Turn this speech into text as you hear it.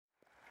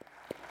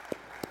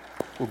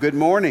Well, good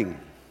morning.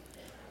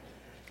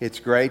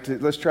 It's great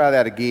let's try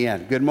that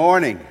again. Good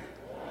morning.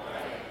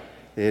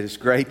 It is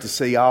great to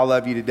see all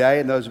of you today,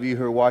 and those of you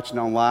who are watching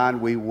online,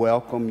 we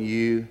welcome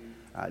you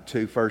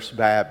to First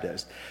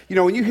Baptist. You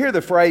know, when you hear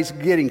the phrase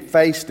getting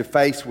face to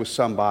face with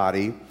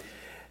somebody,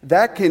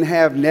 that can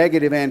have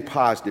negative and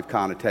positive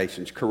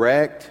connotations,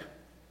 correct?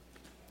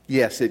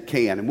 Yes, it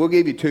can. And we'll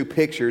give you two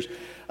pictures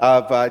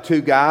of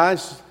two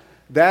guys.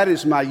 That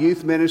is my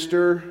youth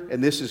minister,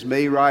 and this is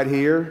me right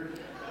here.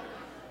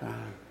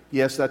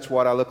 Yes, that's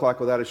what I look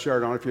like without a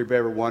shirt on, if you've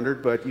ever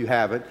wondered, but you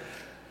haven't.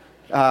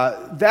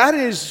 That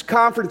is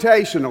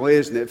confrontational,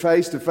 isn't it?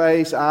 Face to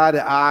face, eye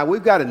to eye.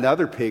 We've got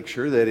another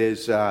picture that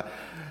is,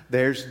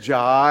 there's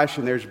Josh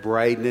and there's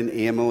Braden and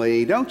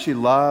Emily. Don't you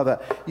love it?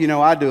 You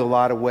know, I do a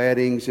lot of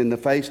weddings, and the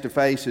face to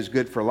face is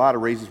good for a lot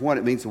of reasons. One,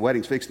 it means the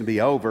wedding's fixing to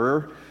be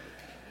over,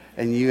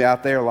 and you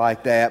out there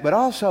like that. But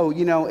also,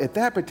 you know, at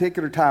that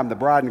particular time, the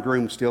bride and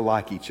groom still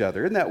like each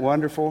other. Isn't that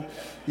wonderful?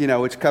 You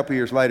know, it's a couple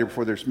years later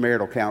before there's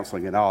marital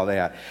counseling and all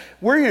that.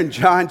 We're in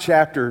John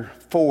chapter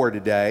 4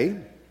 today.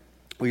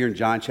 We're in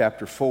John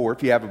chapter 4.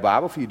 If you have a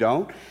Bible, if you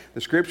don't,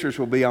 the scriptures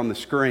will be on the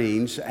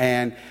screens.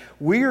 And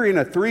we're in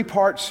a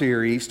three-part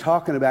series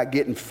talking about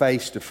getting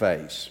face to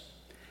face.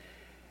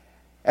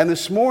 And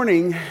this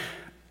morning,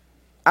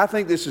 I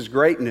think this is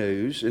great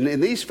news.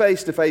 And these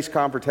face-to-face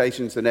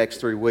confrontations the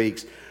next 3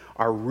 weeks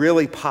are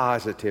really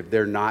positive.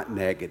 They're not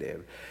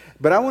negative.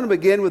 But I want to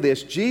begin with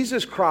this.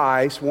 Jesus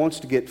Christ wants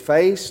to get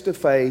face to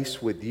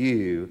face with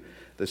you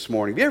this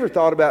morning. Have you ever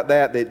thought about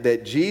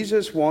that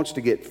Jesus wants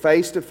to get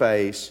face to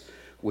face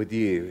with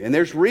you? And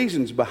there's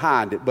reasons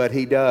behind it, but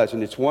he does,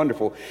 and it's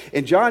wonderful.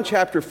 In John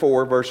chapter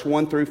 4, verse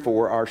 1 through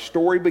 4, our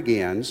story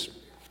begins.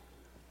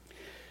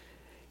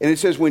 And it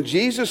says, when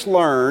Jesus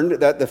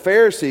learned that the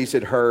Pharisees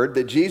had heard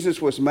that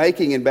Jesus was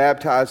making and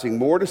baptizing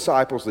more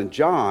disciples than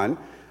John,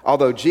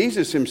 although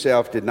Jesus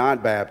himself did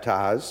not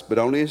baptize, but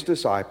only his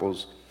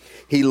disciples,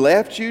 he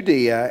left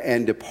Judea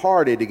and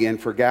departed again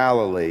for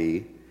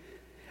Galilee,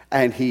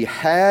 and he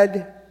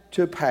had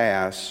to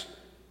pass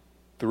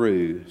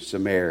through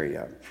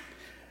Samaria.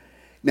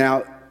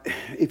 Now,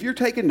 if you're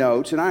taking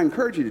notes, and I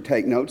encourage you to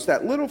take notes,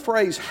 that little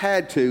phrase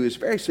 "had to" is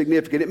very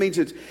significant. It means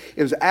it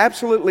was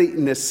absolutely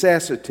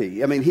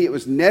necessity. I mean, it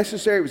was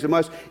necessary, it was a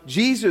must.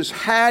 Jesus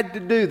had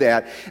to do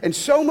that. And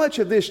so much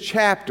of this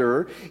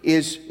chapter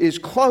is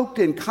cloaked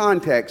in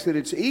context that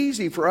it's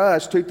easy for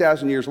us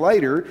 2,000 years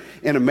later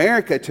in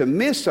America to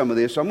miss some of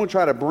this. So I'm going to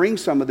try to bring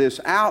some of this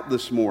out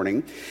this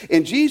morning.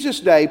 In Jesus'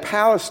 day,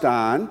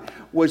 Palestine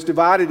was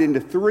divided into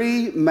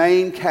three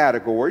main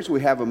categories. We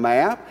have a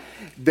map.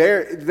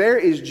 There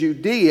is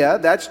Judea,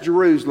 that's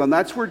Jerusalem,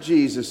 that's where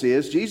Jesus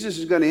is. Jesus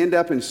is going to end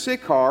up in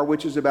Sychar,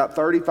 which is about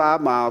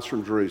 35 miles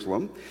from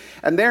Jerusalem.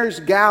 And there's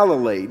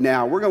Galilee.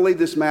 Now, we're going to leave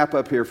this map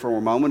up here for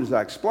a moment as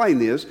I explain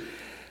this.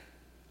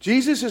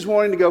 Jesus is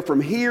wanting to go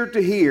from here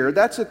to here.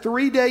 That's a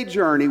 3-day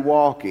journey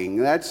walking.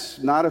 That's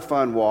not a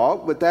fun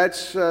walk, but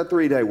that's a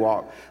 3-day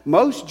walk.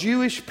 Most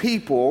Jewish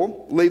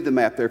people, leave the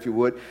map there if you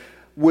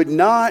would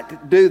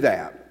not do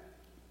that,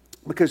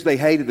 because they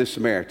hated the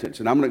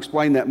Samaritans. And I'm going to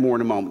explain that more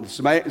in a moment.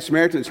 The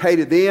Samaritans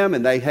hated them,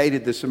 and they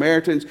hated the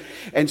Samaritans.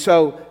 And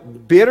so,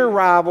 bitter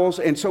rivals.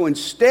 And so,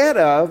 instead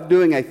of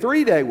doing a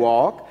 3-day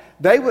walk,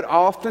 they would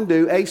often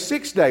do a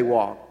 6-day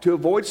walk to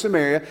avoid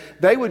Samaria.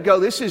 They would go,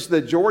 this is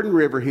the Jordan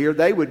River here.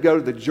 They would go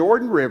to the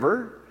Jordan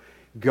River,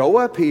 go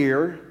up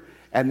here,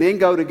 and then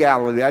go to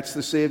Galilee. That's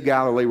the Sea of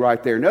Galilee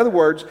right there. In other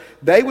words,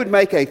 they would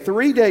make a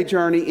 3-day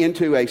journey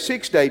into a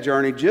 6-day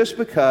journey just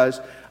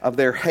because of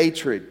their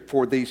hatred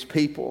for these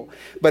people.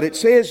 But it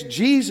says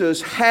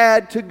Jesus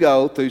had to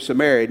go through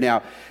Samaria.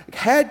 Now,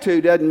 had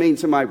to doesn't mean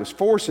somebody was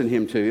forcing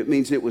him to. It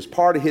means it was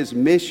part of his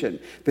mission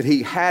that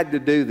he had to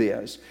do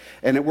this.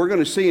 And we're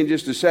going to see in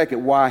just a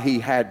second why he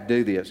had to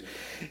do this.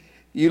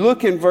 You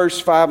look in verse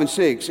 5 and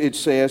 6, it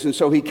says, and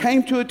so he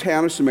came to a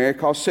town of Samaria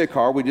called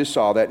Sychar, we just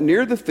saw that,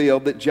 near the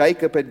field that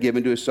Jacob had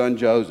given to his son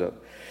Joseph.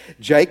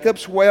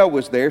 Jacob's well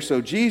was there,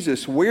 so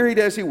Jesus, wearied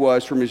as he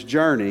was from his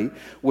journey,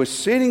 was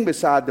sitting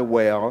beside the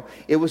well.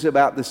 It was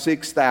about the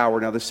 6th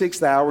hour. Now, the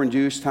 6th hour in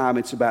Jewish time,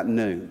 it's about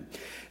noon.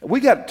 We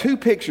got two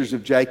pictures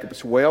of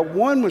Jacob's well.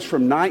 One was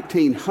from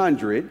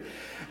 1900,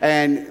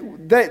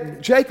 and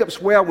that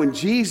Jacob's well, when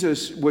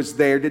Jesus was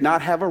there, did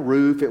not have a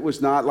roof. It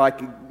was not like,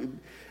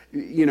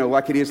 you know,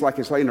 like it is, like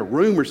it's like in a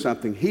room or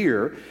something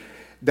here.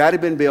 That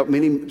had been built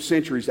many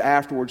centuries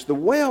afterwards. The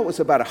well was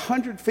about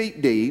 100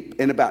 feet deep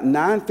and about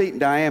 9 feet in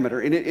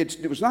diameter. And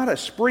it was not a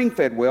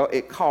spring-fed well.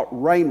 It caught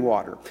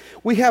rainwater.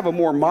 We have a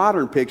more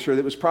modern picture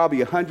that was probably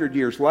 100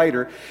 years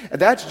later.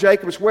 And that's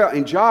Jacob's well.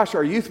 And Josh,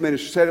 our youth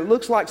minister, said it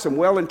looks like some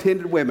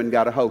well-intended women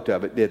got a hold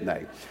of it, didn't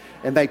they?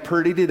 And they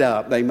prettied it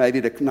up. They made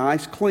it a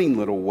nice, clean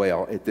little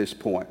well at this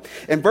point.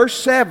 And verse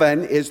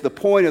 7 is the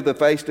point of the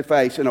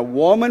face-to-face. And a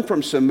woman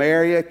from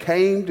Samaria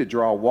came to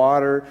draw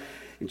water.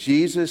 And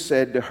Jesus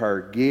said to her,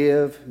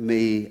 give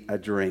me a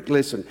drink.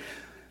 Listen,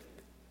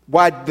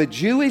 why the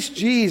Jewish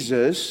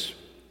Jesus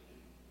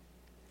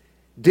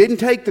didn't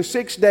take the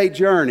 6-day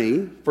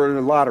journey for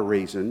a lot of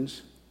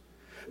reasons,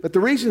 But the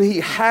reason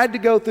he had to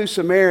go through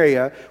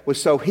Samaria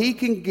was so he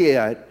can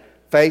get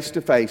face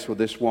to face with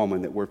this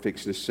woman that we're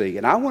fixing to see.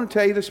 And I want to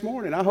tell you this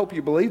morning, I hope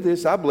you believe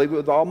this. I believe it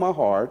with all my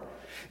heart.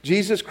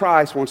 Jesus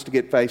Christ wants to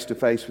get face to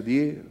face with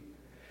you.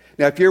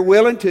 Now, if you're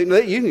willing to,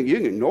 you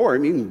can ignore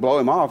him. You can blow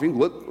him off. You can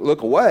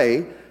look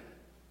away.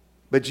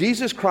 But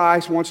Jesus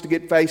Christ wants to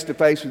get face to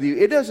face with you.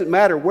 It doesn't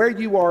matter where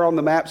you are on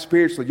the map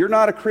spiritually. You're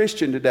not a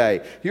Christian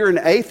today. You're an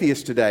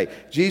atheist today.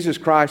 Jesus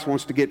Christ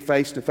wants to get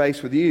face to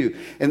face with you.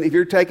 And if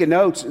you're taking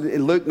notes,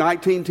 in Luke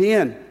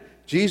 19:10,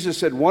 Jesus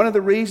said, one of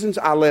the reasons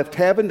I left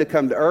heaven to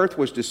come to earth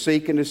was to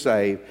seek and to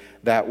save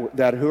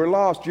that who are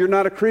lost. You're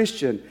not a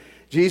Christian.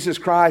 Jesus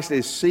Christ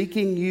is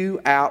seeking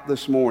you out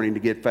this morning to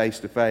get face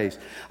to face.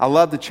 I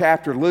love the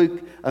chapter,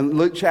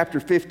 Luke chapter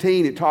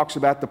 15, it talks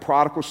about the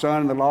prodigal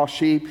son and the lost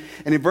sheep.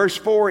 And in verse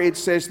 4, it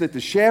says that the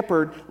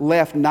shepherd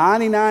left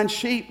 99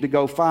 sheep to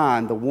go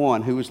find the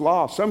one who was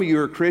lost. Some of you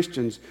are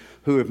Christians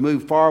who have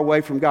moved far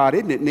away from God.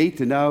 Isn't it neat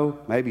to know,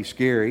 maybe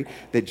scary,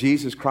 that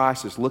Jesus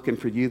Christ is looking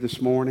for you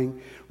this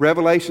morning?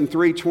 Revelation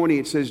 3:20,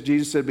 it says,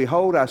 Jesus said,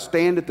 behold, I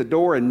stand at the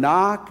door and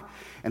knock.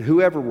 And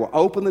whoever will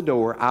open the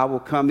door, I will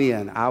come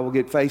in. I will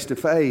get face to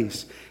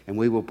face, and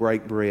we will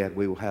break bread.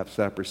 We will have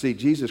supper. See,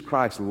 Jesus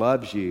Christ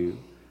loves you.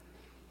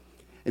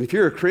 And if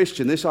you're a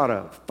Christian, this ought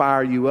to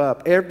fire you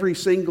up. Every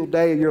single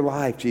day of your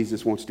life,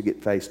 Jesus wants to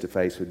get face to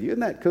face with you. Isn't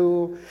that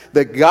cool?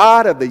 The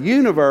God of the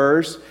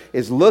universe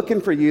is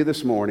looking for you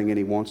this morning, and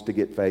he wants to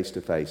get face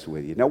to face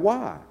with you. Now,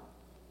 why?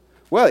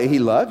 Well, he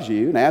loves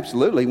you, and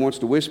absolutely he wants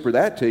to whisper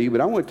that to you. But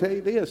I want to tell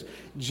you this.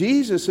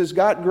 Jesus has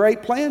got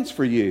great plans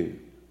for you,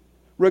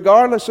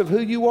 regardless of who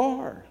you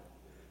are.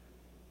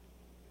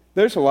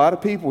 There's a lot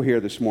of people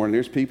here this morning.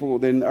 There's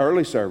people in the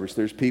early service.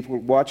 There's people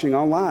watching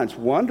online. It's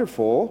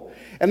wonderful.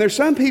 And there's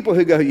some people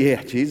who go,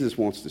 yeah, Jesus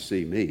wants to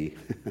see me.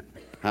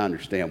 I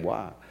understand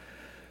why.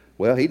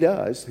 Well, he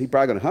does. He's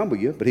probably going to humble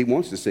you, but he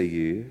wants to see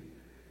you.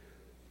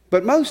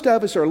 But most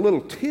of us are a little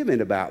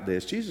timid about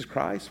this. Jesus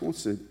Christ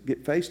wants to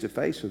get face to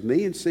face with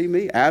me and see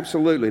me?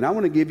 Absolutely. And I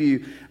want to give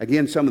you,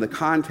 again, some of the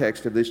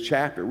context of this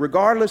chapter.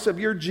 Regardless of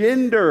your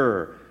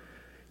gender,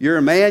 you're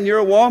a man, you're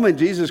a woman,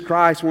 Jesus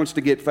Christ wants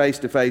to get face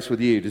to face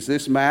with you. Does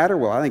this matter?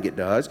 Well, I think it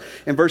does.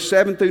 In verse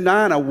 7 through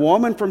 9, a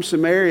woman from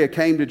Samaria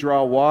came to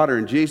draw water,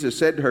 and Jesus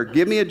said to her,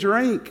 give me a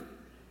drink.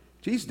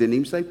 Jesus didn't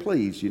even say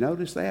please. You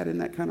notice that? Isn't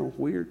that kind of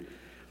weird?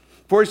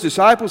 For his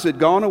disciples had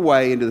gone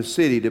away into the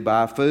city to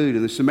buy food.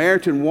 And the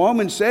Samaritan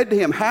woman said to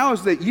him, how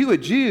is that you, a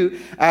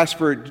Jew, ask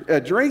for a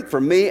drink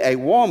from me, a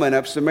woman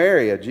of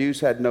Samaria? Jews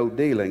had no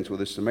dealings with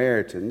the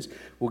Samaritans.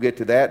 We'll get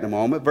to that in a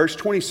moment. Verse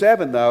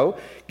 27, though,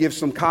 gives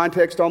some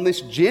context on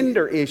this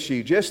gender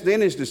issue. Just then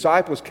his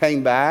disciples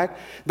came back.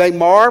 They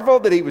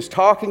marveled that he was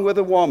talking with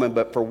a woman,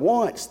 but for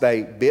once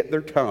they bit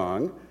their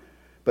tongue.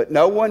 But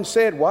no one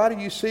said, why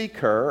do you seek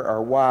her,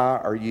 or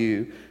why are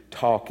you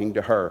talking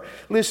to her?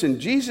 Listen,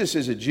 Jesus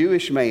is a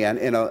Jewish man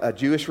and a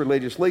Jewish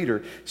religious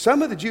leader.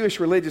 Some of the Jewish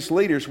religious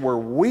leaders were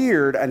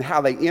weird in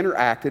how they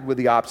interacted with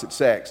the opposite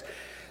sex.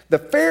 The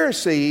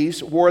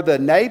Pharisees were the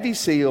Navy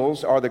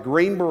SEALs or the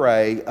Green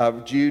Beret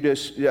of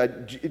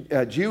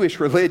Jewish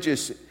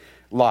religious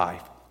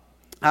life.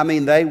 I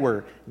mean,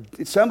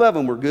 some of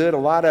them were good. A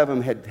lot of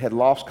them had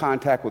lost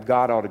contact with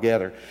God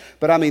altogether.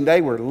 But I mean, they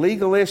were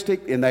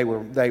legalistic and they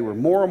were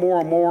moral.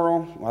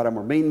 A lot of them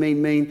were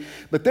mean.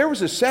 But there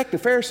was a sect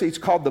of Pharisees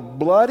called the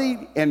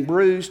Bloody and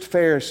Bruised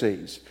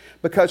Pharisees.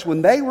 Because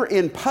when they were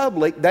in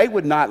public, they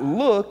would not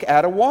look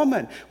at a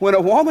woman. When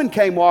a woman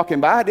came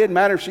walking by, it didn't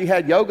matter if she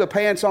had yoga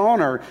pants on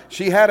or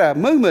she had a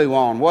muumuu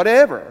on,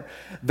 whatever.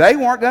 They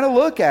weren't going to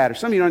look at her.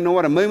 Some of you don't know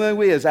what a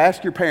muumuu is.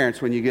 Ask your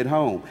parents when you get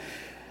home.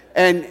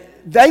 And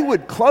they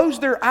would close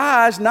their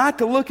eyes not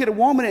to look at a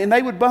woman, and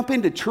they would bump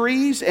into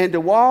trees and to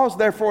walls,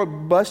 therefore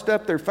bust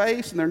up their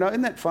face. And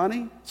isn't that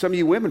funny? Some of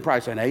you women probably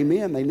saying,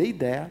 amen, they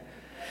need that.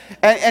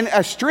 And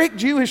a strict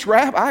Jewish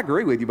rabbi, I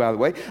agree with you, by the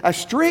way, a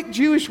strict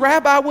Jewish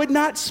rabbi would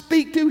not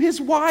speak to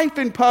his wife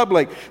in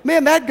public.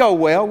 Man, that'd go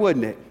well,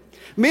 wouldn't it?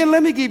 Men,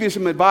 let me give you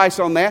some advice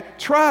on that.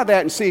 Try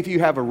that and see if you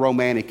have a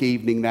romantic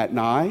evening that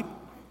night.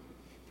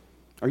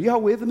 Are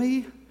y'all with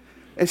me?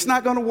 It's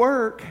not going to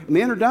work.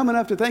 Men are dumb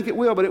enough to think it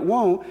will, but it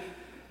won't.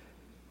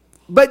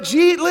 But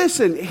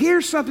listen,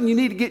 here's something you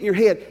need to get in your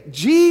head.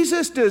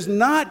 Jesus does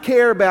not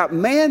care about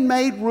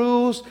man-made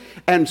rules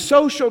and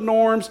social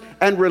norms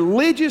and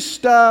religious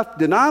stuff,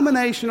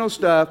 denominational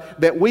stuff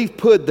that we've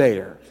put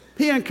there.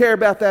 He doesn't care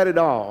about that at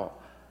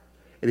all.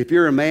 And if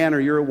you're a man or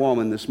you're a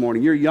woman this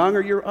morning, you're young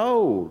or you're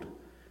old,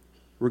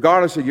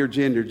 regardless of your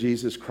gender,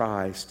 Jesus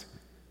Christ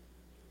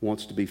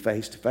wants to be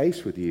face to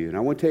face with you. And I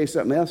want to tell you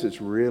something else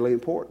that's really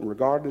important,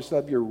 regardless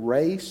of your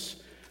race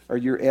or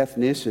your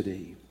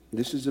ethnicity.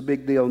 This is a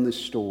big deal in this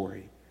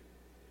story.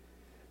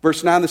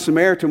 Verse 9, the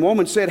Samaritan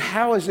woman said,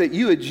 how is it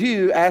you, a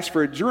Jew, ask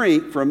for a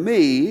drink from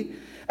me,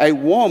 a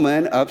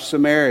woman of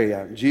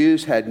Samaria?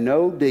 Jews had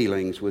no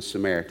dealings with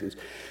Samaritans.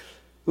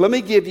 Let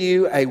me give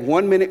you a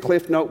 1-minute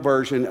Cliff Note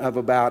version of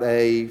about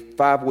a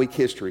 5-week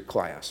history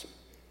class.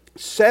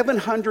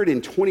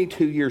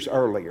 722 years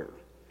earlier,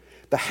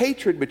 The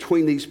hatred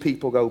between these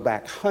people go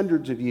back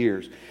hundreds of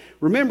years.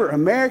 Remember,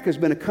 America's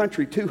been a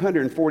country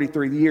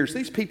 243 years.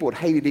 These people had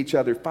hated each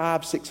other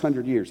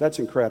 500-600 years. That's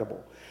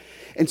incredible.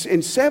 In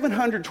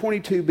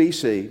 722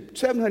 BC,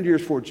 700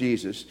 years before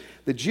Jesus,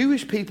 the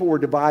Jewish people were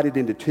divided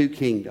into two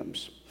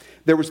kingdoms.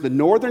 There was the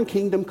northern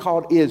kingdom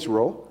called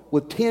Israel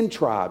with 10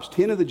 tribes,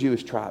 10 of the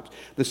Jewish tribes.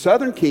 The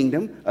southern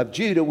kingdom of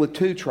Judah with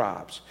 2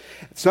 tribes.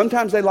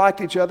 Sometimes they liked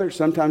each other,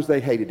 sometimes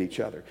they hated each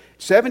other.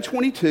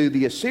 722,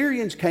 the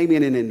Assyrians came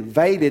in and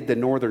invaded the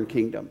northern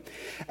kingdom.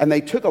 And they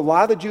took a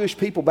lot of the Jewish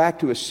people back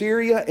to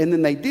Assyria, and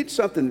then they did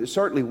something that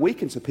certainly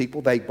weakens the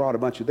people. They brought a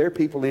bunch of their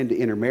people in to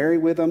intermarry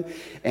with them,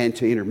 and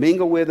to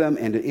intermingle with them,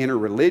 and to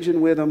interreligion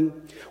with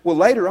them. Well,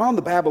 later on,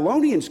 the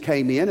Babylonians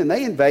came in, and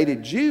they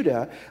invaded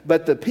Judah,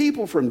 but the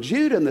people from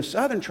Judah and the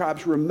southern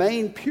tribes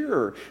remained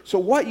pure. So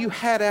what you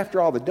had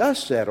after all the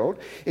dust settled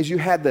is you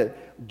had the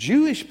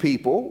Jewish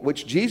people,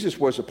 which Jesus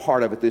was a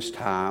part of at this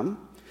time,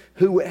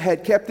 who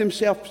had kept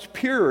themselves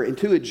pure. And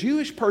to a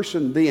Jewish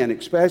person then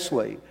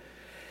especially,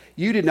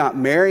 you did not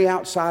marry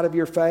outside of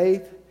your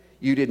faith.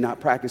 You did not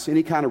practice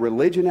any kind of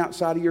religion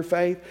outside of your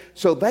faith.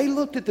 So they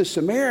looked at the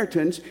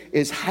Samaritans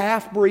as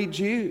half-breed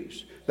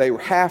Jews. They were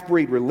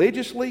half-breed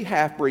religiously,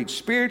 half-breed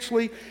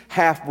spiritually,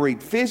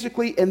 half-breed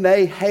physically, and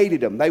they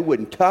hated them. They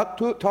wouldn't talk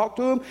to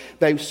them.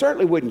 They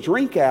certainly wouldn't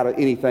drink out of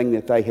anything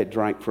that they had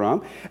drank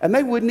from, and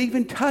they wouldn't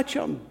even touch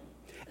them.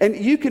 And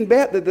you can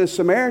bet that the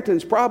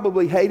Samaritans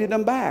probably hated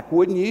them back,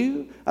 wouldn't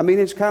you? I mean,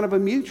 it's kind of a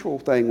mutual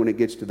thing when it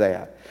gets to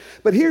that.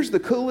 But here's the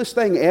coolest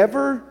thing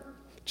ever.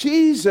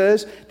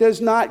 Jesus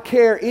does not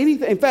care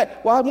anything. In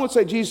fact, well, I won't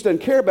say Jesus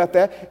doesn't care about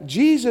that.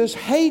 Jesus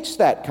hates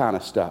that kind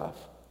of stuff.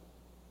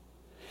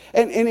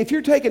 And if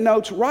you're taking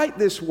notes, write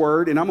this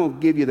word, and I'm going to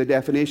give you the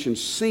definition.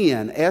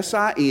 Sin,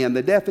 S-I-N,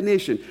 the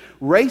definition.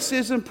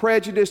 Racism,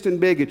 prejudice, and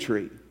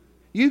bigotry.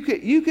 You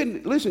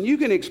can listen, you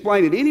can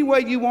explain it any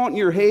way you want in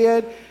your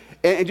head,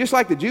 and just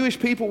like the Jewish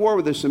people were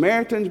with the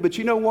Samaritans, but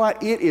you know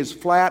what? It is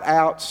flat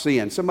out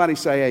sin. Somebody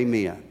say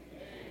amen.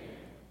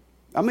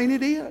 I mean,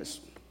 it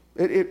is.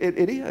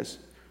 It is.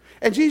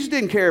 And Jesus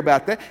didn't care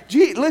about that.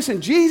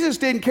 Listen, Jesus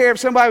didn't care if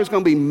somebody was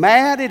going to be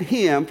mad at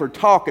him for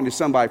talking to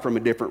somebody from a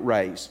different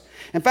race.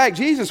 In fact,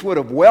 Jesus would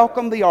have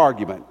welcomed the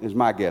argument, is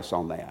my guess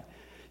on that.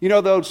 You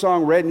know the old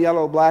song, red and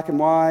yellow, black and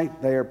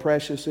white, they are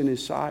precious in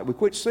his sight. We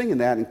quit singing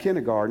that in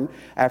kindergarten.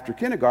 After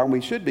kindergarten,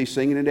 we should be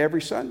singing it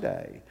every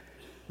Sunday.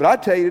 But I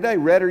tell you today,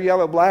 red or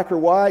yellow, black or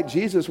white,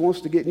 Jesus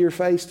wants to get in your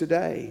face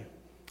today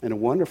in a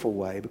wonderful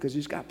way because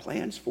he's got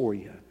plans for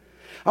you.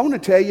 I want to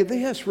tell you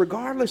this,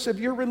 regardless of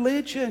your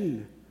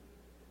religion,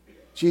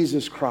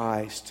 Jesus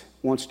Christ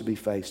wants to be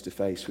face to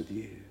face with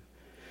you.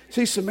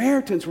 See,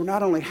 Samaritans were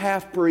not only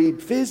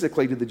half-breed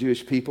physically to the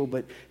Jewish people,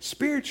 but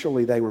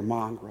spiritually they were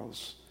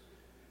mongrels.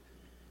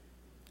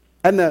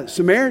 And the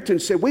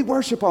Samaritans said, we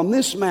worship on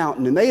this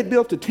mountain. And they had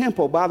built a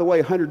temple. By the way,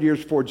 100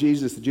 years before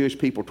Jesus, the Jewish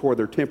people tore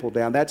their temple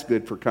down. That's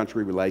good for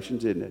country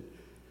relations, isn't it?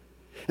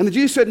 And the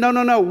Jews said, no.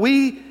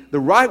 The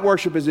right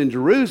worship is in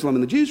Jerusalem.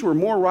 And the Jews were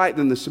more right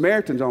than the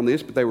Samaritans on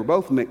this, but they were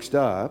both mixed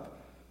up.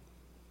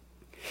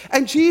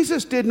 And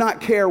Jesus did not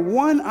care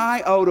one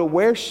iota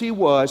where she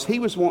was. He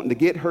was wanting to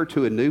get her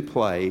to a new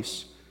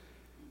place.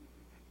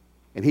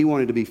 And he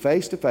wanted to be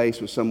face to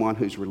face with someone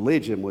whose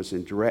religion was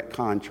in direct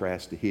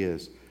contrast to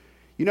his.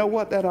 You know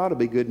what? That ought to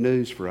be good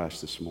news for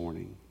us this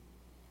morning.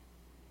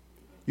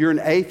 You're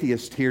an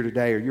atheist here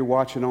today, or you're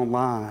watching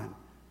online.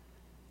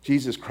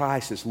 Jesus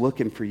Christ is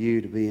looking for you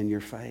to be in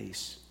your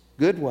face.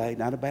 Good way,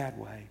 not a bad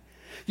way.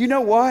 You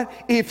know what?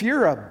 If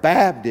you're a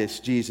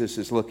Baptist, Jesus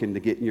is looking to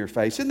get in your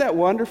face. Isn't that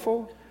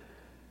wonderful?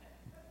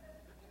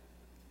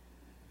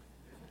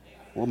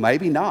 Well,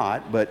 maybe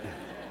not, but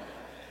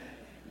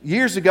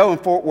years ago in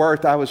Fort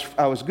Worth, I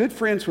was good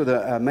friends with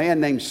a man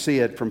named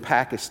Sid from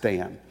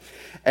Pakistan.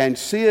 And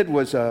Sid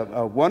was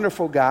a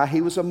wonderful guy.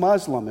 He was a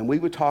Muslim, and we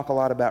would talk a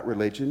lot about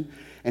religion.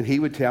 And he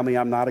would tell me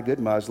I'm not a good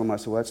Muslim. I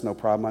said, well, that's no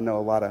problem. I know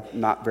a lot of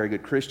not very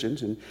good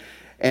Christians.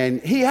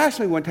 And he asked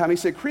me one time, he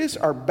said, Chris,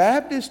 are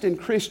Baptist and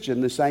Christian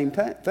the same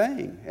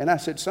thing? And I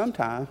said,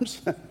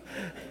 sometimes.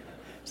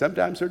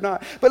 Sometimes they're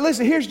not. But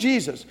listen, here's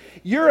Jesus.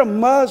 You're a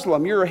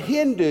Muslim, you're a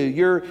Hindu,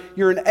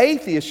 you're an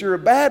atheist, you're a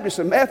Baptist,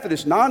 a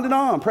Methodist,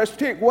 non-denom,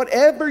 Presbyterian,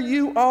 whatever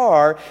you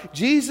are,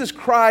 Jesus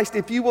Christ,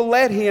 if you will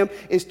let him,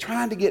 is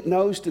trying to get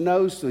nose to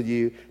nose with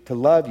you to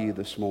love you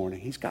this morning.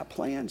 He's got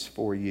plans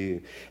for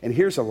you. And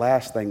here's the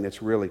last thing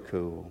that's really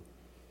cool.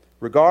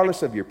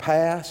 Regardless of your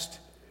past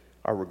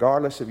or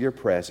regardless of your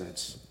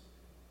presence,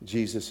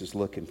 Jesus is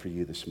looking for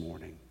you this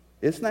morning.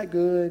 Isn't that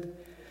good?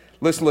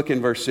 Let's look in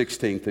verse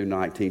 16 through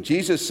 19.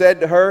 Jesus said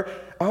to her,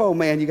 oh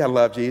man, you got to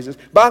love Jesus.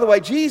 By the way,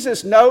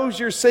 Jesus knows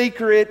your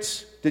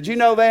secrets. Did you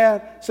know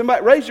that?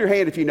 Somebody raise your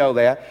hand if you know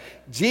that.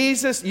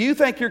 Jesus, you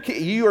think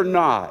you are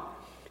not.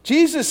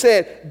 Jesus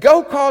said,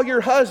 go call your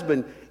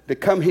husband to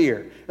come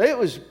here. It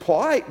was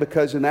polite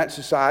because in that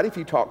society, if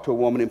you talk to a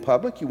woman in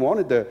public, you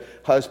wanted the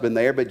husband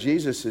there, but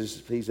Jesus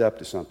he's up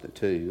to something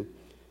too.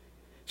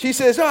 She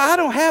says, oh, I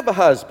don't have a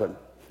husband.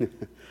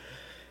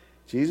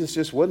 Jesus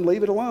just wouldn't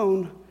leave it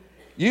alone.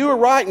 You are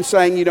right in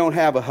saying you don't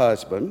have a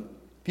husband.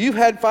 You've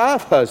had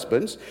 5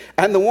 husbands,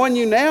 and the one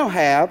you now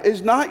have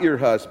is not your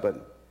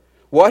husband.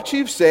 What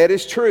you've said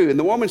is true. And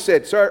the woman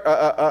said, sir,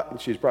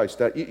 she's probably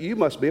stuck. You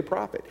must be a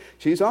prophet.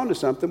 She's on to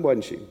something,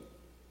 wasn't she?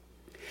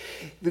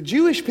 The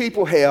Jewish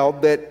people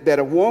held that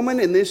a woman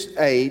in this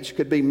age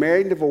could be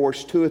married and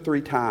divorced 2 or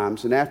 3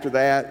 times, and after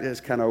that, it's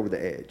kind of over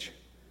the edge.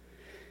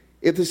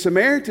 If the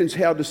Samaritans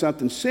held to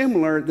something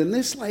similar, then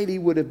this lady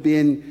would have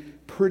been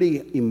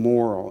pretty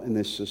immoral in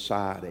this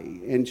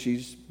society. And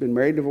she's been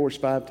married and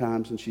divorced 5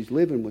 times, and she's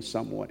living with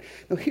someone.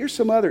 Now, here's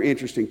some other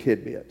interesting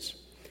tidbits.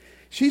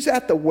 She's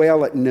at the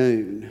well at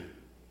noon.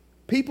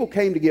 People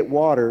came to get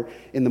water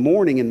in the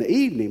morning and the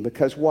evening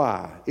because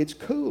why? It's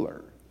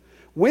cooler.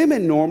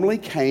 Women normally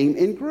came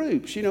in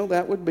groups. You know,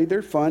 that would be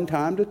their fun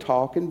time to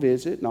talk and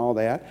visit and all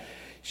that.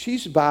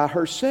 She's by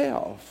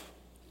herself.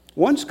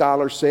 One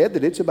scholar said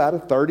that it's about a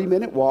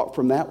 30-minute walk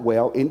from that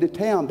well into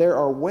town. There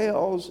are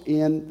wells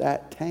in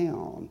that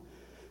town.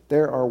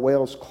 There are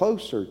wells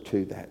closer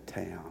to that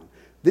town.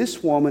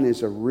 This woman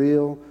is a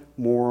real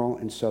moral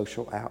and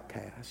social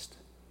outcast.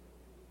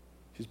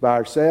 She's by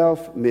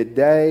herself,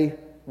 midday,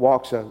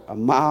 walks a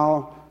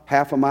mile,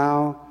 half a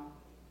mile,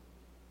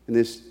 in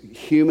this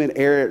humid,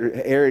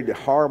 arid,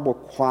 horrible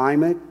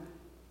climate,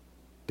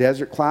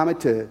 desert climate,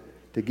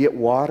 to get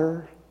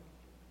water.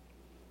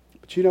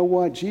 But you know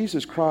what?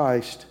 Jesus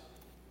Christ,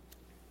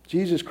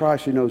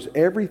 who knows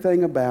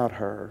everything about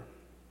her,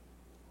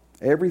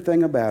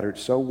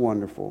 it's so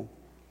wonderful.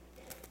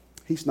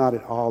 He's not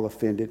at all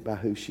offended by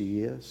who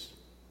she is.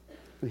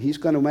 He's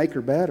going to make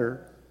her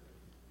better.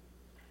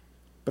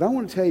 But I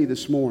want to tell you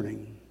this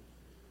morning,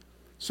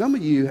 some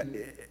of you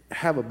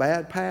have a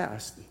bad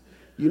past.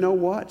 You know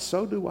what?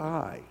 So do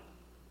I.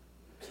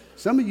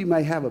 Some of you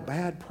may have a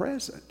bad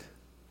present.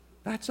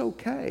 That's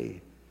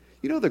okay.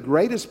 You know, the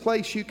greatest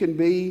place you can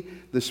be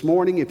this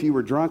morning if you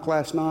were drunk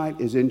last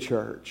night is in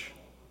church.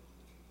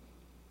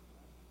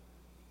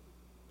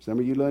 Some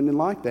of you didn't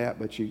like that,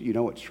 but you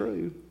know it's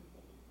true.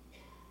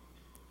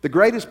 The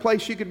greatest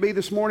place you could be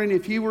this morning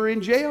if you were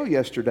in jail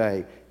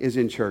yesterday is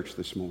in church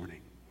this morning.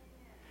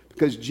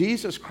 Because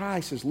Jesus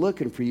Christ is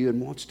looking for you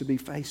and wants to be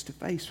face to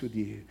face with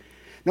you.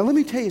 Now let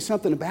me tell you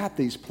something about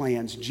these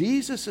plans.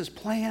 Jesus'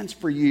 plans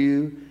for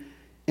you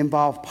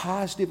involve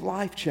positive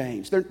life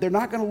change. They're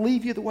not going to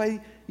leave you the way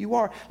you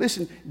are.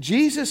 Listen,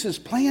 Jesus'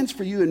 plans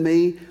for you and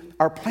me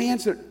are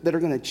plans that are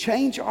going to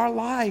change our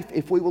life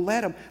if we will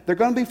let them. They're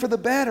going to be for the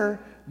better,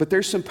 but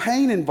there's some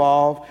pain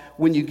involved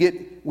when you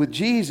get with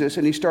Jesus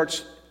and he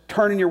starts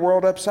turning your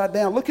world upside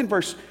down. Look in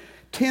verse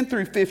 10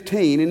 through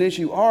 15, and as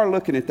you are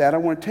looking at that, I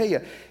want to tell you,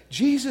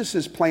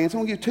 Jesus' plans, I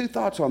want to give 2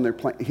 thoughts on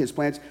his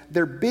plans.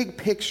 They're big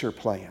picture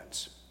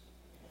plans.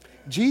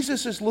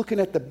 Jesus is looking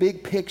at the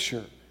big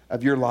picture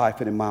of your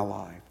life and in my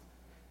life.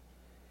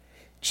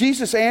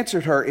 Jesus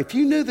answered her, if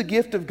you knew the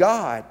gift of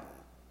God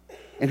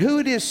and who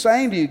it is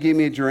saying to you, give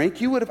me a drink,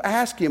 you would have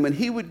asked him and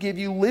he would give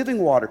you living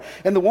water.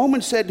 And the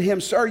woman said to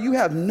him, sir, you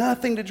have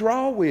nothing to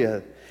draw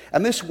with.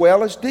 And this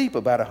well is deep,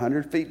 about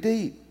 100 feet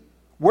deep.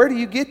 Where do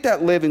you get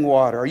that living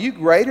water? Are you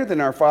greater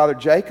than our father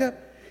Jacob?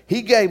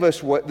 He gave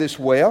us this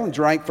well and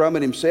drank from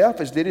it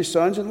himself, as did his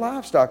sons and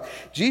livestock.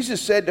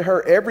 Jesus said to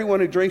her, everyone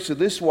who drinks of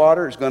this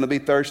water is going to be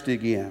thirsty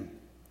again.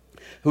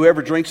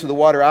 Whoever drinks of the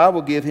water I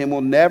will give him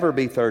will never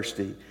be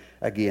thirsty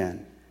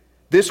again.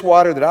 This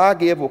water that I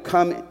give will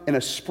come in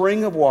a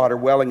spring of water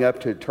welling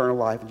up to eternal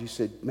life. And she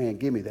said, man,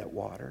 give me that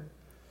water.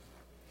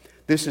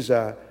 This is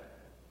a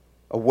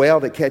well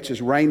that catches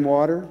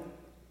rainwater,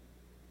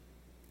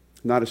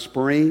 not a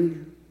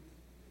spring.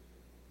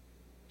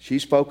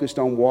 She's focused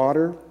on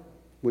water,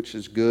 which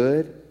is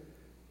good.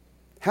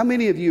 How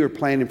many of you are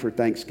planning for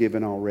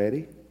Thanksgiving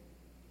already?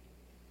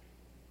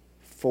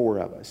 4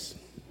 of us.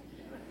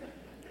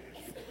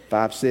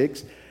 5,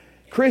 6.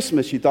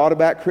 Christmas, you thought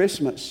about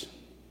Christmas.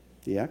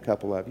 Yeah, a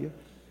couple of you.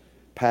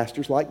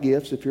 Pastors like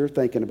gifts if you're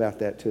thinking about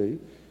that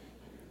too.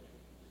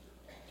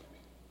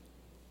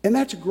 And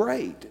that's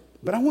great.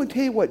 But I want to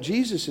tell you what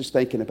Jesus is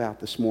thinking about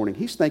this morning.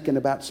 He's thinking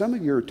about some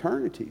of your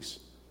eternities.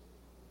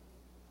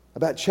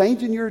 About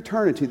changing your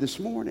eternity this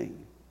morning.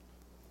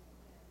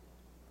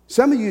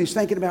 Some of you is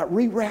thinking about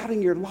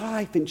rerouting your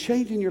life and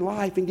changing your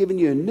life and giving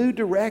you a new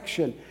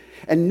direction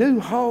and new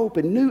hope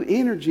and new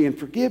energy and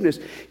forgiveness.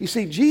 You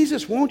see,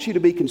 Jesus wants you to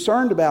be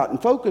concerned about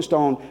and focused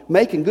on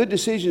making good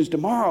decisions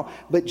tomorrow,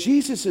 but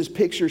Jesus'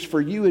 pictures for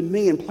you and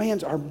me and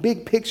plans are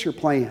big picture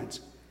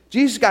plans.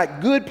 Jesus got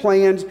good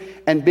plans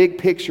and big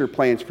picture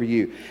plans for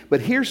you.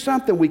 But here's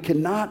something we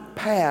cannot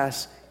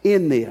pass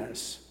in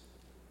this.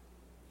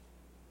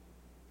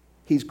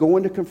 He's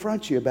going to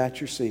confront you about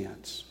your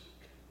sins.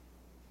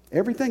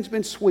 Everything's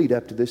been sweet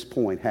up to this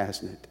point,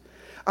 hasn't it?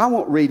 I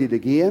won't read it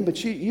again,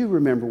 but you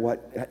remember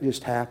what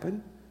just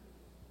happened.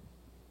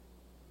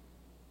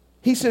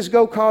 He says,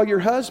 go call your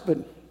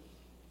husband.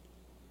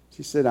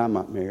 She said, I'm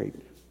not married.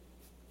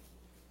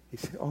 He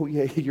said, oh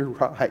yeah, you're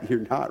right.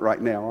 You're not right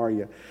now, are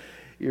you?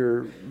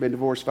 You've been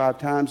divorced 5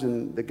 times,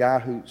 and the guy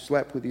who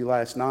slept with you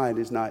last night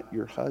is not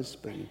your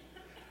husband.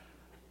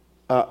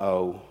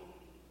 Uh-oh.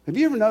 Have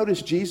you ever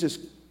noticed Jesus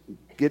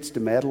gets to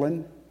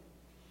meddling?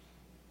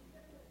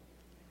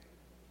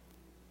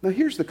 Now,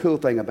 here's the cool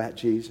thing about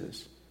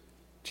Jesus.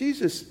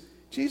 Jesus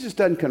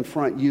doesn't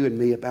confront you and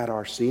me about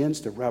our sins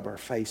to rub our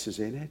faces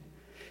in it.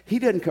 He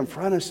doesn't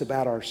confront us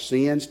about our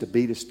sins to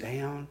beat us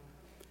down.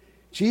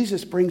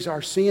 Jesus brings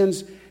our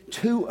sins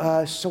to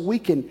us so we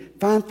can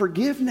find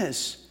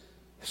forgiveness,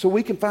 so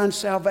we can find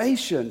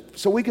salvation,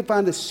 so we can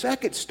find a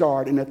second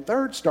start and a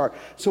third start,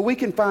 so we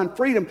can find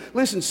freedom.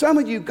 Listen, some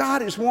of you,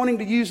 God is wanting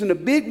to use in a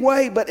big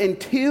way, but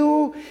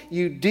until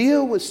you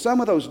deal with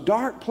some of those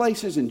dark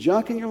places and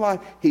junk in your life,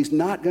 He's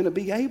not going to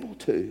be able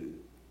to.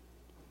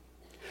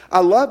 I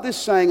love this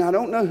saying. I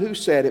don't know who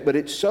said it, but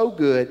it's so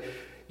good.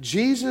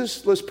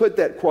 Jesus, let's put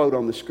that quote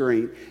on the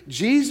screen.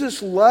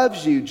 Jesus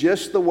loves you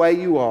just the way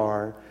you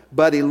are,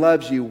 but He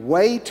loves you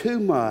way too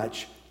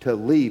much to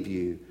leave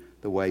you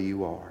the way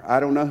you are. I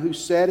don't know who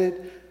said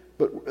it,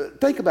 but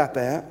think about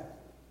that.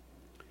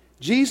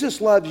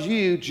 Jesus loves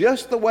you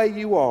just the way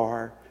you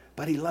are,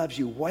 but He loves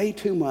you way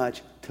too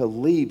much to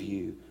leave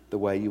you the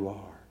way you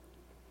are.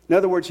 In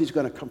other words, He's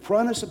going to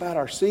confront us about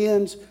our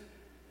sins,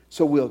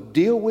 so we'll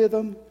deal with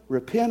them,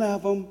 repent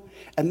of them,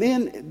 and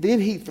then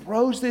He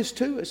throws this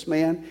to us,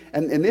 man.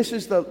 And this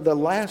is the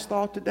last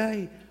thought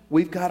today.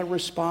 We've got to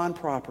respond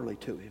properly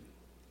to Him.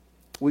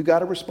 We've got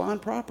to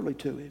respond properly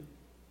to Him.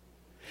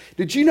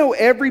 Did you know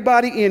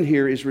everybody in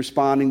here is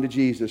responding to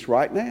Jesus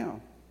right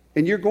now?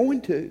 And you're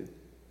going to.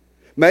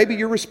 Maybe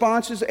your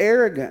response is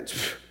arrogance.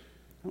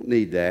 I don't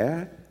need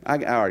that.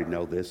 I already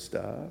know this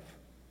stuff.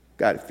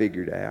 Got it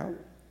figured out.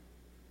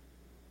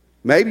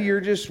 Maybe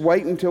you're just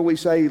waiting until we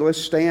say,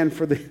 let's stand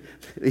for the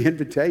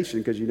invitation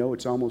because you know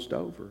it's almost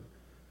over.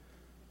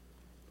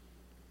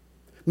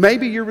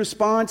 Maybe your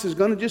response is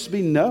going to just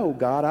be, no,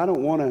 God, I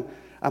don't want to.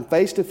 I'm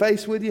face to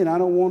face with you and I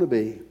don't want to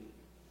be.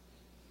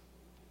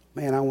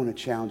 Man, I want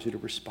to challenge you to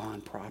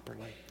respond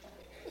properly.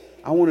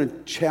 I want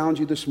to challenge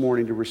you this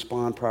morning to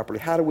respond properly.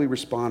 How do we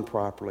respond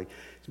properly?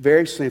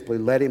 Very simply,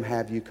 let Him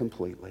have you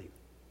completely.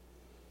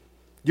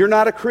 You're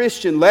not a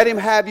Christian. Let Him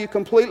have you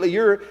completely.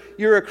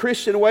 You're a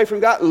Christian away from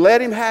God.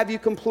 Let Him have you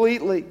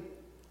completely.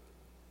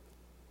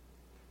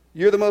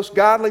 You're the most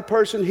godly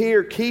person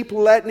here. Keep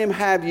letting Him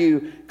have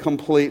you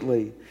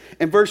completely.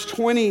 In verse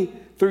 20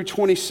 through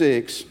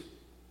 26,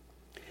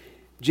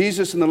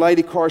 Jesus and the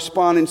lady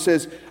correspond and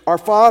says, our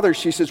father,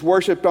 she says,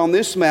 worshiped on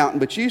this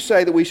mountain, but you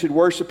say that we should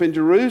worship in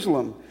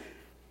Jerusalem.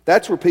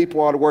 That's where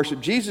people ought to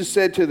worship. Jesus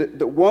said to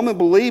the woman,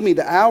 believe me,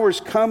 the hour is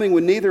coming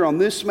when neither on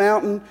this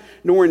mountain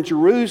nor in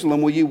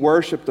Jerusalem will you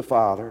worship the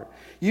Father.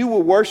 You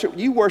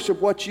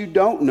worship what you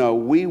don't know.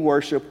 We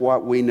worship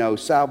what we know.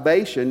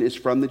 Salvation is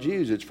from the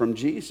Jews. It's from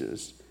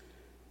Jesus.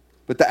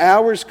 But the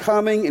hour is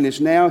coming and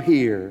is now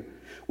here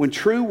when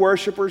true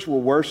worshipers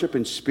will worship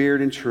in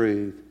spirit and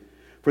truth.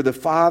 For the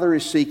Father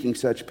is seeking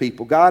such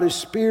people. God is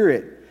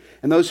spirit,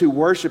 and those who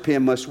worship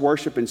Him must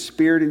worship in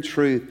spirit and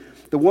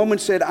truth. The woman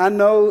said, I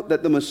know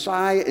that the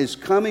Messiah is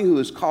coming, who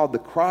is called the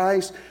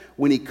Christ.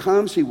 When He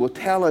comes, He will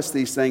tell us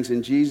these things.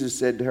 And Jesus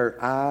said to her,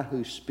 I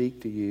who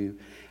speak to you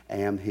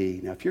am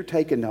He. Now, if you're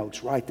taking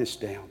notes, write this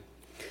down.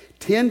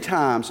 10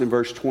 times in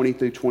verse 20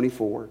 through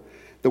 24,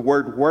 the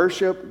word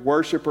worship,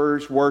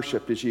 worshipers,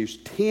 worshiped is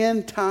used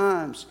 10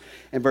 times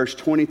in verse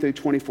 20 through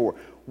 24.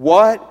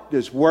 What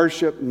does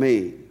worship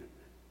mean?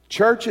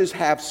 Churches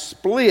have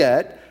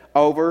split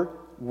over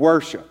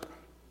worship.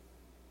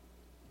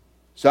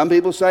 Some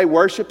people say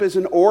worship is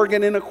an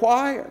organ in a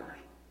choir.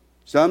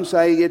 Some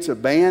say it's a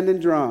band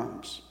and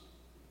drums.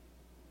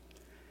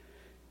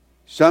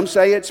 Some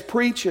say it's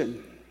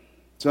preaching.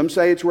 Some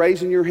say it's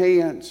raising your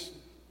hands.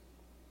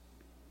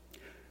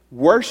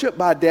 Worship,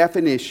 by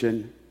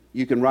definition,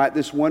 you can write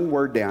this one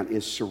word down,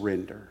 is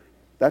surrender.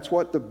 That's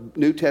what the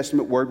New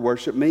Testament word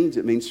worship means.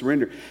 It means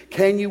surrender.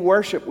 Can you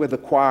worship with a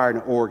choir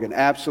and an organ?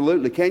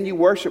 Absolutely. Can you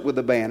worship with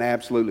a band?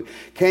 Absolutely.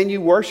 Can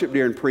you worship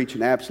during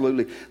preaching?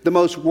 Absolutely. The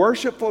most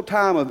worshipful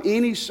time of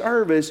any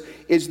service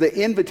is the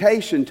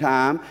invitation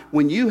time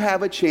when you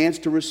have a chance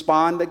to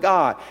respond to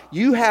God.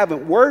 You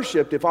haven't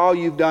worshiped if all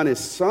you've done is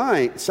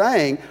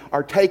sang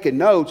or taken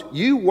notes.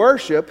 You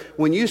worship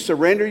when you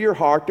surrender your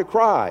heart to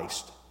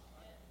Christ.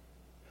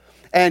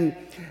 And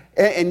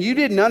you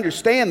didn't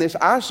understand this.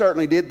 I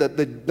certainly did.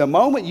 The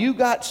moment you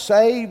got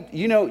saved,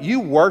 you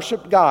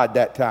worshiped God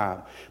that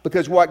time.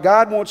 Because what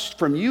God wants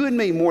from you and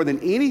me more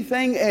than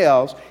anything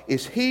else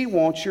is He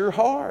wants your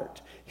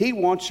heart. He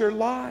wants your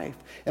life.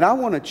 And I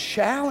want to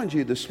challenge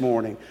you this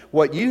morning.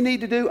 What you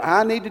need to do,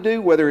 I need to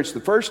do, whether it's the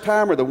first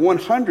time or the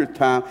 100th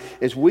time,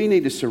 is we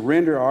need to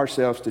surrender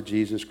ourselves to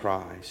Jesus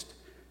Christ.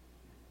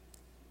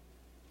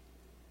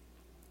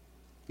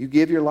 You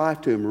give your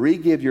life to Him.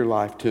 Re-give your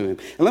life to Him.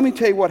 And let me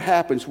tell you what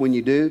happens when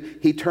you do.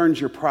 He turns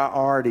your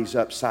priorities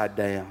upside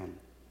down.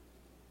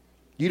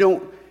 You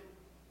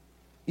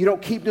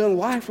don't keep doing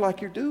life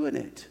like you're doing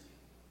it.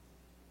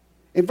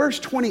 In verse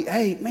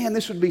 28, man,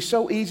 this would be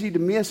so easy to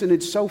miss, and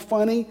it's so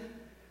funny.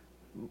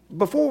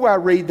 Before I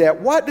read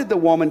that, what did the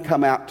woman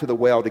come out to the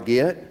well to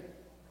get?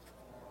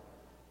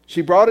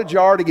 She brought a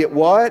jar to get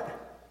what?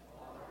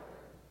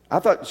 I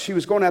thought she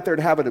was going out there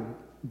to have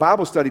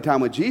Bible study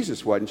time with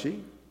Jesus, wasn't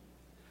she?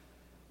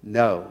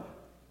 No.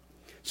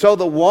 So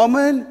the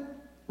woman,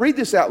 read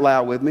this out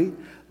loud with me,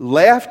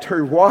 left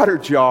her water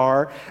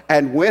jar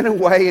and went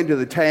away into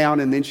the town,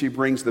 and then she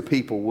brings the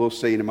people. We'll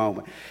see in a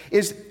moment.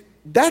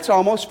 That's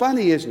almost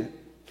funny, isn't it?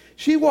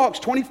 She walks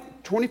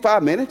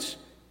 25 minutes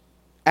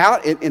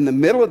out in the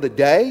middle of the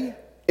day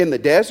in the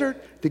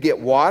desert to get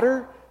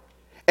water,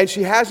 and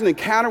she has an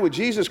encounter with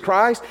Jesus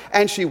Christ,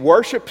 and she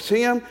worships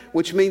Him,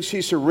 which means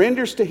she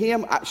surrenders to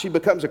Him. She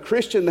becomes a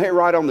Christian there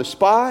right on the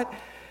spot.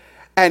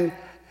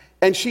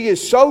 And she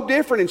is so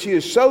different and she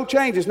is so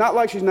changed. It's not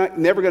like she's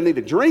never going to need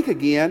a drink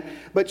again,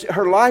 but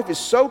her life is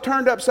so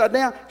turned upside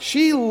down.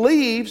 She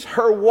leaves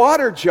her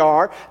water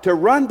jar to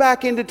run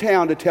back into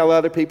town to tell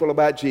other people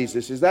about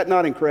Jesus. Is that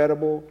not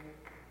incredible?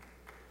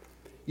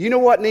 You know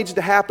what needs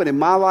to happen in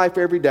my life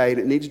every day, and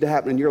it needs to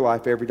happen in your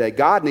life every day?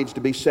 God needs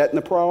to be setting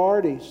the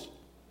priorities.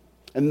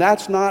 And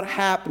that's not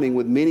happening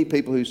with many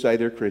people who say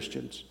they're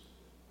Christians.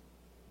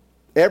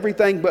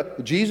 Everything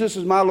but Jesus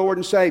is my Lord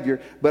and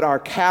Savior, but our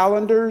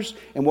calendars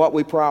and what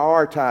we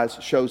prioritize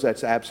shows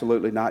that's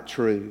absolutely not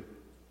true.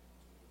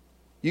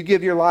 You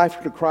give your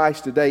life to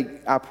Christ today,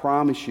 I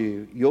promise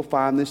you, you'll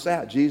find this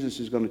out. Jesus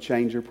is going to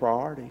change your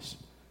priorities.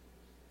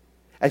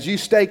 As you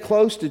stay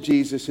close to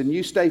Jesus and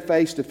you stay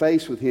face to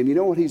face with Him, you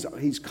know what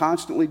He's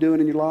constantly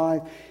doing in your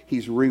life?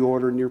 He's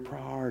reordering your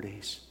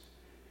priorities.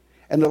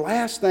 And the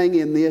last thing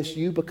in this,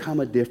 you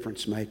become a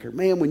difference maker.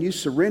 Man, when you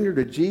surrender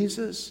to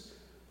Jesus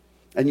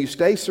and you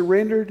stay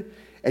surrendered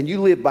and you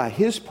live by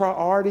His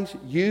priorities,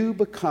 you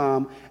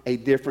become a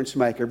difference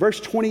maker. Verse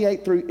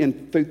 28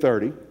 through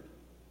 30,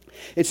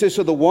 it says,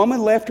 so the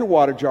woman left her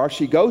water jar.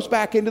 She goes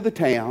back into the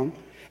town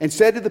and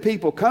said to the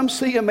people, come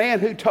see a man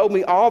who told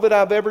me all that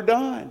I've ever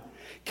done.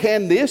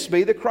 Can this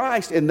be the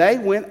Christ? And they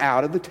went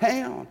out of the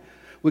town.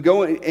 We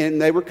go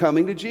and they were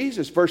coming to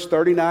Jesus. Verse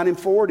 39 and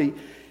 40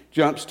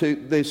 jumps to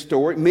this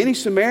story. Many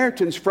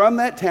Samaritans from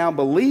that town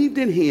believed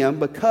in Him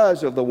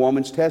because of the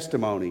woman's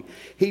testimony.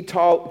 He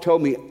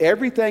told me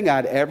everything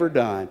I'd ever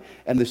done,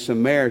 and the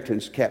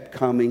Samaritans kept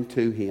coming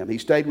to Him. He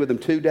stayed with them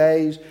 2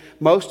 days.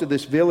 Most of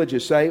this village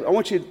is saved. I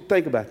want you to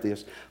think about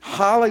this.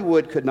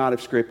 Hollywood could not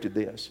have scripted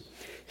this.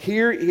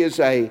 Here is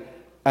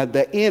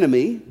the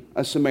enemy,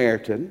 a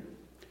Samaritan,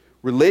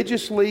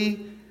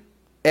 religiously,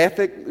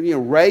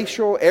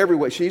 racial,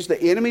 everywhere. She's the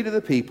enemy to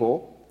the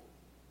people.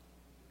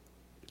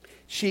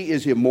 She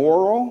is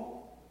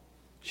immoral.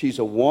 She's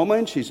a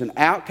woman. She's an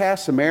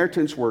outcast.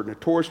 Samaritans were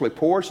notoriously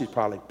poor. She's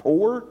probably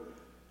poor.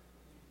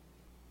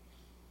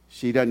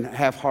 She doesn't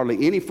have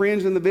hardly any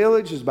friends in the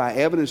village, as by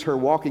evidence her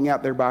walking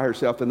out there by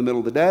herself in the middle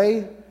of the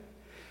day.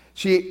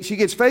 She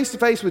gets face to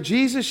face with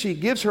Jesus. She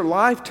gives her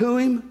life to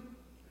Him.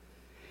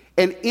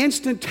 And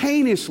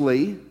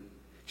instantaneously,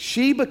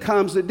 she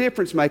becomes a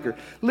difference maker.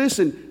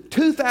 Listen,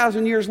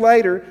 2,000 years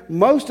later,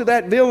 most of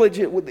that village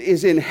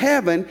is in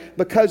heaven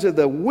because of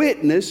the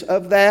witness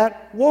of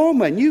that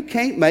woman. You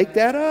can't make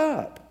that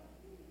up.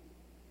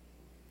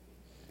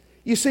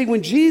 You see,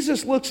 when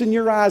Jesus looks in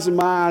your eyes and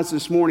my eyes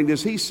this morning,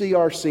 does He see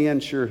our sin?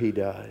 Sure He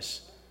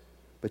does.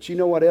 But you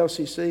know what else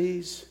He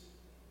sees?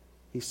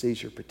 He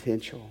sees your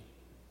potential.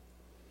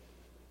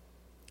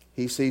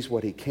 He sees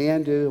what He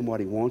can do and what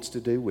He wants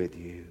to do with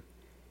you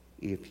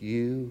if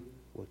you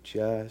will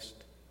just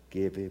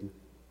give Him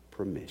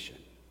permission.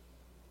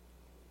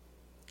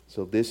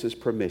 So this is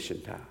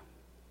permission time.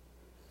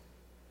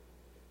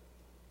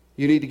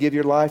 You need to give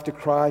your life to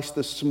Christ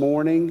this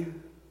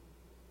morning.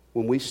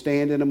 When we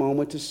stand in a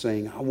moment to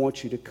sing, I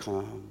want you to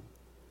come.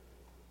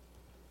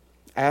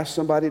 Ask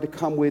somebody to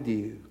come with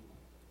you.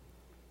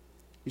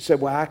 You say,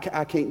 well,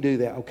 I can't do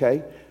that.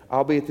 Okay,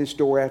 I'll be at this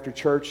door after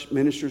church.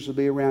 Ministers will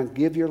be around.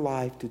 Give your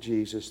life to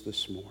Jesus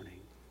this morning.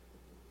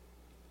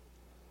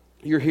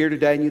 You're here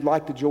today and you'd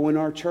like to join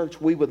our church.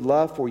 We would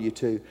love for you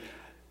to.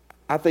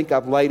 I think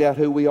I've laid out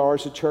who we are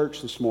as a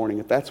church this morning.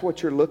 If that's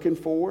what you're looking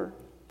for,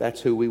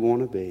 that's who we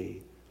want to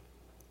be.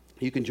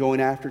 You can join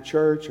after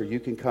church, or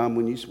you can come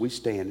when we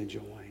stand and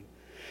join.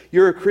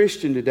 You're a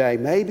Christian today.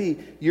 Maybe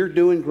you're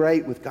doing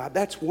great with God.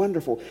 That's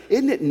wonderful.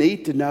 Isn't it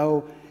neat to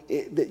know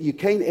that you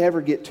can't ever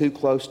get too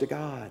close to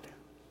God,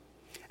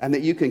 and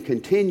that you can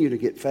continue to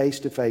get face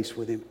to face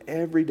with Him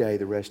every day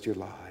the rest of your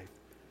life?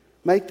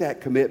 Make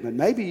that commitment.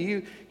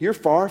 Maybe you're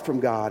far from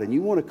God and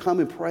you want to come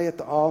and pray at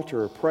the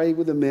altar or pray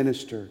with a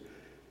minister,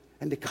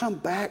 and to come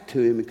back to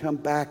Him and come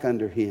back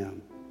under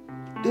Him.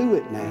 Do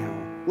it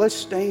now. Let's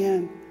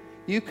stand.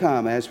 You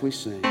come as we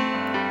sing. Lord,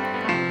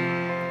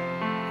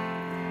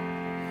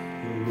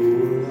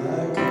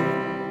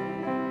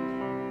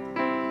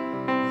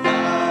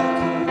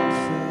 I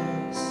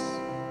confess,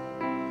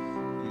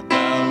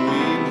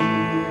 bowing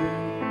here,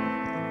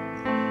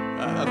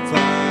 I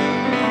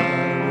find my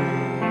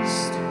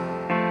rest,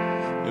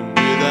 and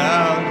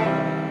without you,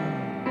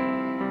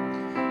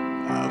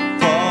 I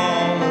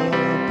fall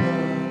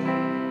apart.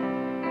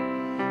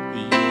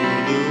 You're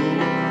the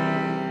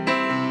one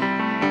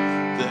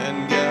that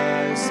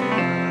guides me.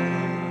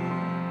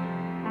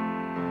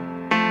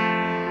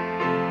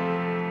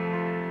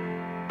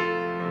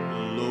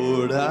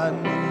 Lord, I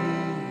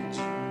need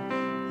you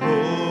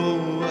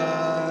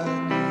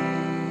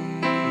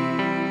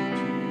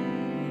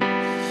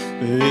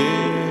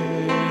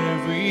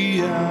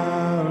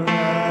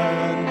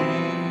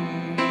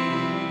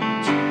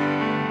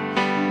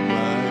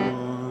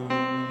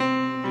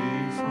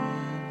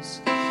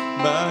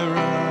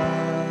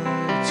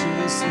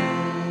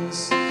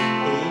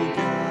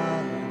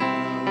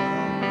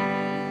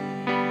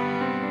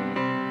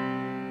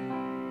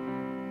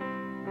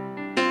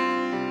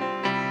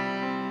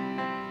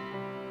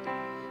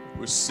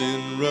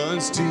sin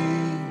runs deep,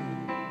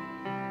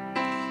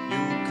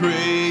 your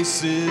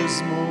grace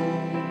is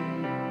more.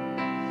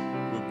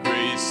 Where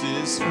grace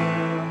is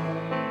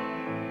found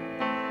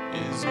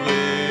is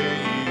where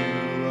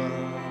you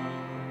are.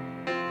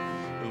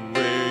 And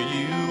where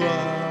you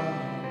are,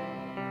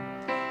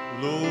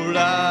 Lord,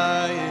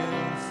 I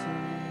am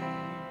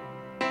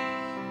free.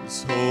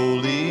 This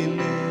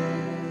holiness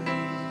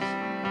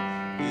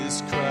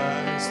is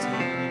Christ in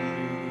me.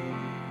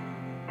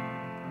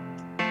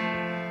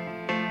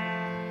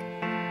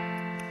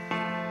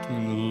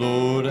 And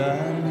Lord,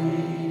 I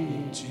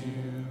need you.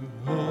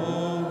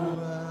 Oh,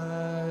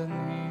 I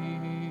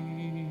need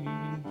you.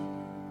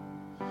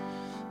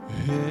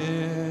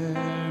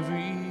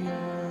 Every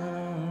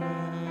hour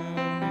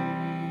I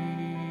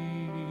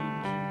need you.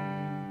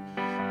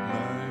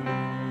 My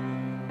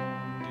one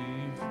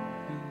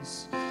defense,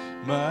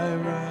 my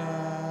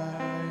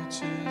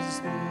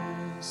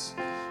righteousness.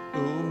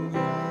 Oh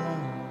God,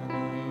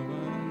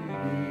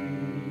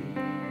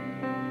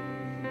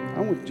 I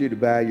want you to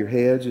bow your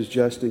heads as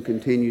Justin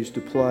continues to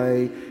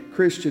play.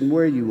 Christian,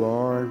 where you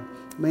are,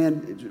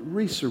 man,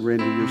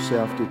 resurrender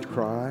yourself to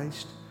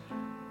Christ.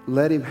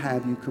 Let him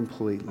have you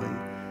completely.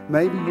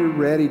 Maybe you're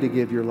ready to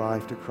give your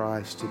life to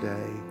Christ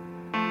today.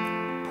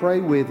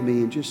 Pray with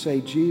me and just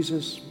say,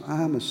 Jesus,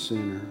 I'm a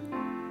sinner,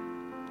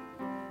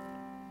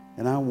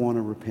 and I want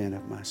to repent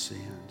of my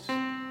sins.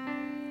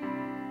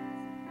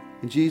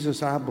 And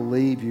Jesus, I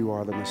believe you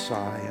are the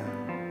Messiah.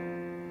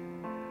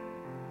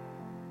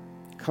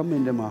 Come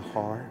into my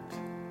heart.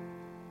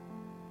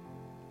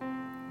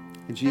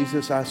 And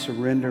Jesus, I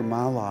surrender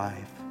my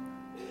life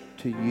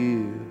to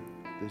you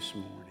this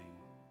morning.